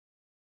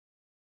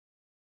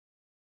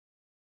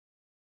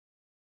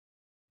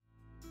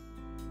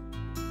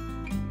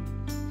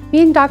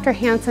Being Dr.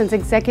 Hansen's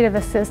executive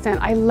assistant,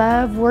 I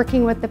love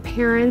working with the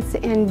parents,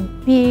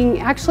 and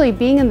actually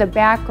being in the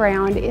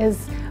background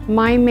is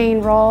my main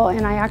role,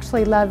 and I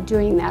actually love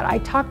doing that. I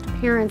talk to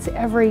parents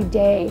every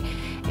day,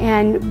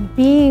 and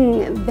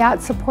being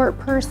that support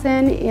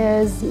person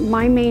is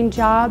my main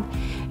job,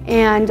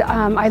 and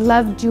I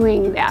love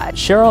doing that.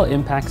 Cheryl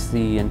impacts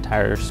the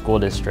entire school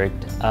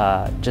district.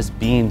 Just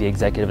being the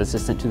executive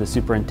assistant to the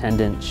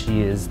superintendent,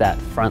 she is that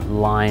front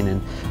line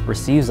and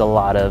receives a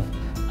lot of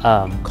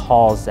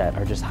calls that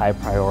are just high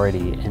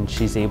priority, and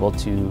she's able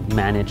to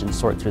manage and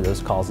sort through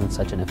those calls in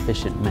such an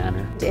efficient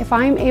manner. If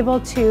I'm able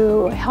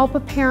to help a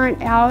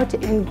parent out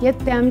and get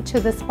them to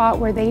the spot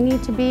where they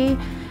need to be,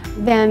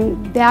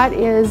 then that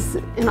is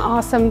an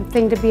awesome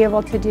thing to be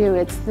able to do.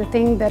 It's the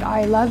thing that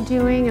I love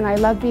doing, and I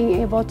love being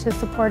able to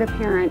support a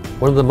parent.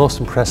 One of the most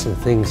impressive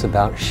things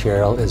about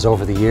Cheryl is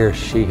over the years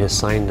she has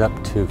signed up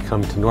to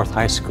come to North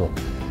High School,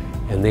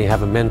 and they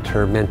have a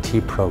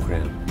mentor-mentee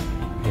program.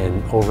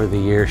 And over the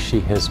years, she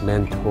has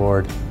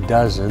mentored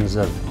dozens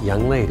of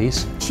young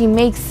ladies. She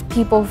makes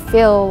people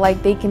feel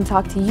like they can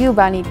talk to you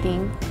about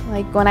anything.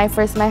 Like when I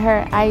first met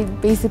her, I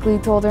basically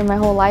told her my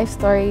whole life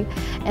story,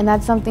 and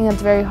that's something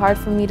that's very hard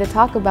for me to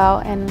talk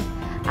about, and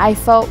I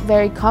felt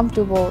very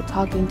comfortable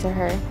talking to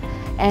her.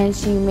 And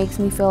she makes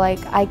me feel like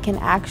I can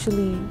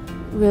actually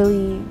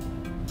really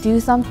do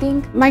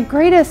something. My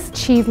greatest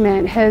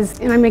achievement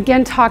and I'm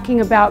again talking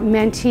about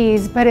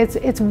mentees, but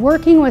it's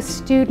working with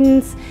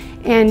students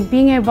and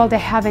being able to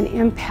have an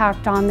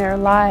impact on their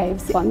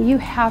lives. You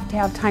have to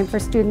have time for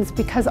students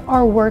because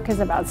our work is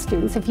about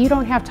students. If you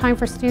don't have time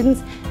for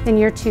students, then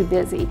you're too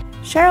busy.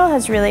 Cheryl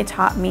has really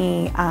taught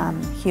me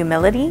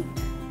humility,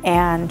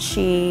 and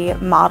she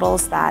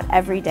models that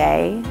every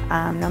day,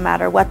 no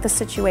matter what the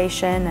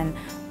situation and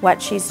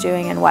what she's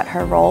doing and what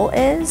her role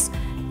is.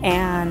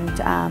 And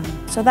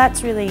so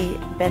that's really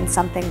been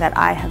something that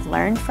I have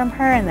learned from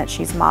her and that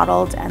she's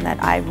modeled and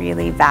that I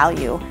really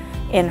value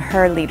in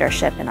her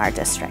leadership in our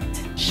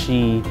district.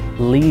 She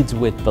leads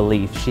with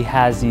belief. She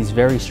has these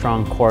very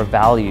strong core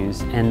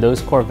values, and those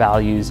core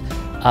values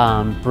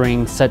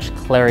bring such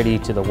clarity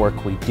to the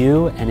work we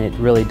do, and it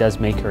really does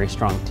make her a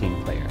strong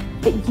team player.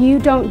 You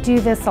don't do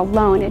this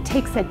alone. It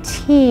takes a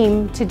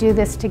team to do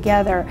this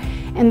together.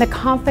 And the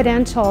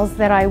confidentials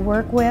that I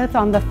work with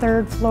on the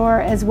 3rd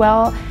floor, as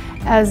well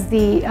as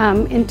the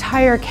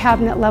entire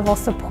cabinet level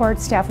support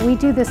staff, we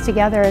do this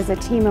together as a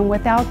team, and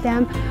without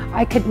them,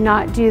 I could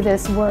not do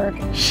this work.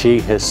 She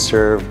has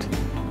served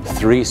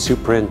 3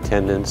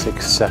 superintendents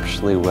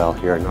exceptionally well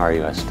here in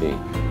RUSD,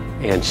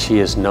 and she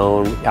is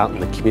known out in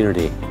the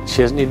community.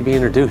 She doesn't need to be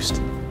introduced,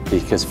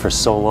 because for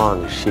so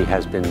long she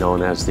has been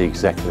known as the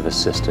executive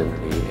assistant,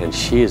 and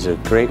she is a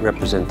great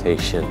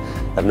representation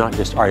of not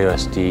just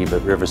RUSD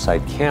but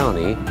Riverside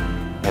County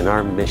and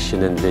our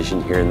mission and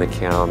vision here in the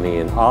county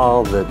and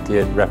all that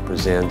it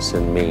represents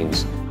and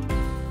means.